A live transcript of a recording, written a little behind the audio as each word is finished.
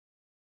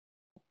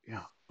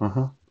Yeah.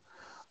 Uh-huh.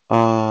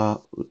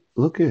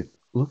 Look at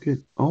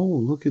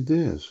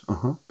this.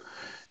 Uh-huh.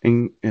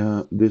 And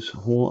this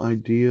whole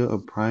idea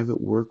of private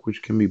work,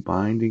 which can be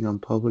binding on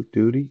public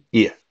duty.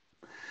 Yeah.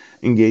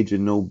 Engage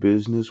in no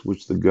business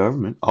which the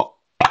government,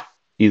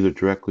 either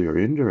directly or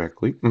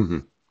indirectly,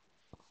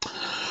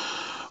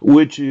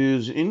 which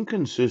is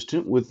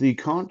inconsistent with the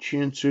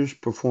conscientious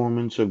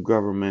performance of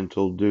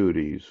governmental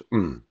duties.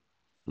 Mm.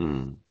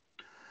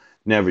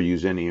 Never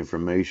use any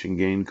information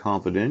gained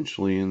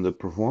confidentially in the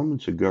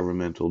performance of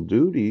governmental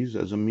duties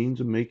as a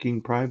means of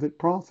making private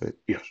profit.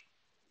 Yes.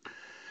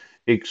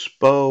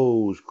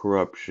 Expose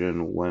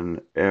corruption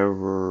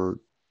whenever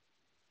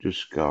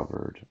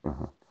discovered.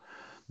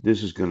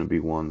 This is going to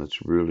be one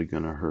that's really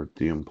going to hurt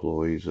the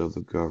employees of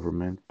the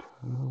government.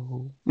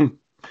 Oh.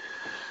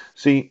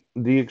 See,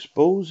 the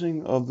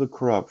exposing of the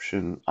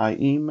corruption, I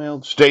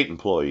emailed state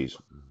employees.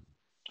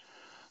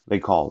 They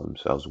call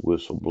themselves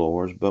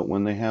whistleblowers, but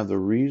when they have the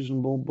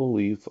reasonable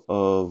belief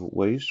of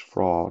waste,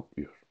 fraud,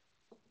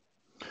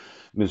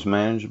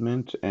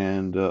 mismanagement,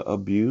 and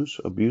abuse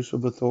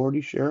of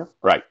authority, sheriff,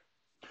 right?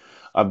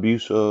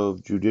 Abuse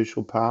of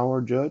judicial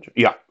power, judge,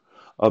 yeah,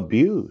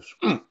 abuse,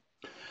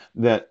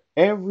 that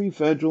every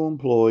federal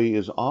employee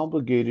is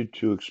obligated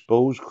to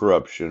expose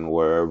corruption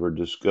wherever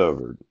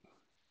discovered.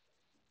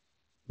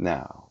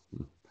 Now,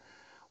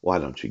 why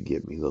don't you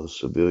get me those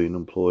civilian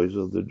employees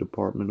of the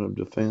Department of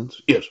Defense?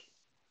 Yes.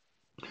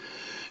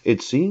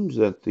 It seems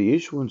that the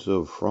issuance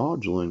of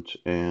fraudulent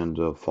and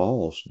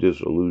false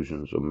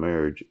dissolutions of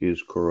marriage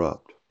is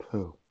corrupt.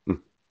 Oh,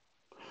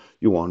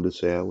 you wanted to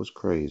say I was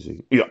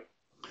crazy. Yeah.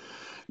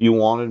 You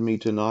wanted me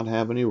to not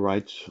have any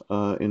rights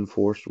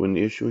enforced when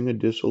issuing a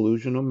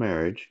dissolution of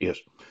marriage. Yes.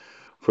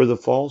 For the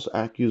false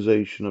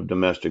accusation of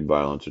domestic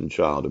violence and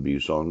child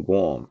abuse on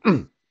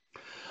Guam.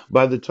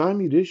 By the time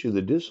you'd issue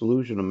the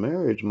dissolution of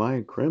marriage,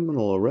 my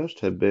criminal arrest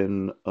had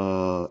been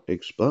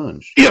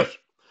expunged. Yes,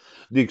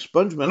 the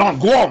expungement on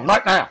Guam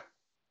right now.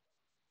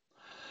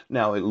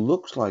 Now, it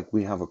looks like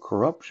we have a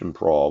corruption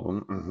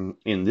problem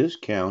in this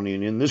county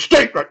and in this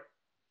state. Right?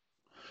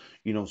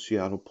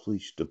 Seattle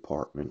Police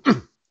Department.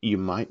 You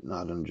might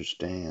not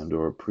understand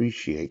or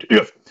appreciate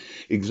yes,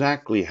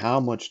 exactly how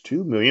much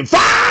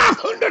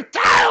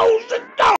 $2,500,000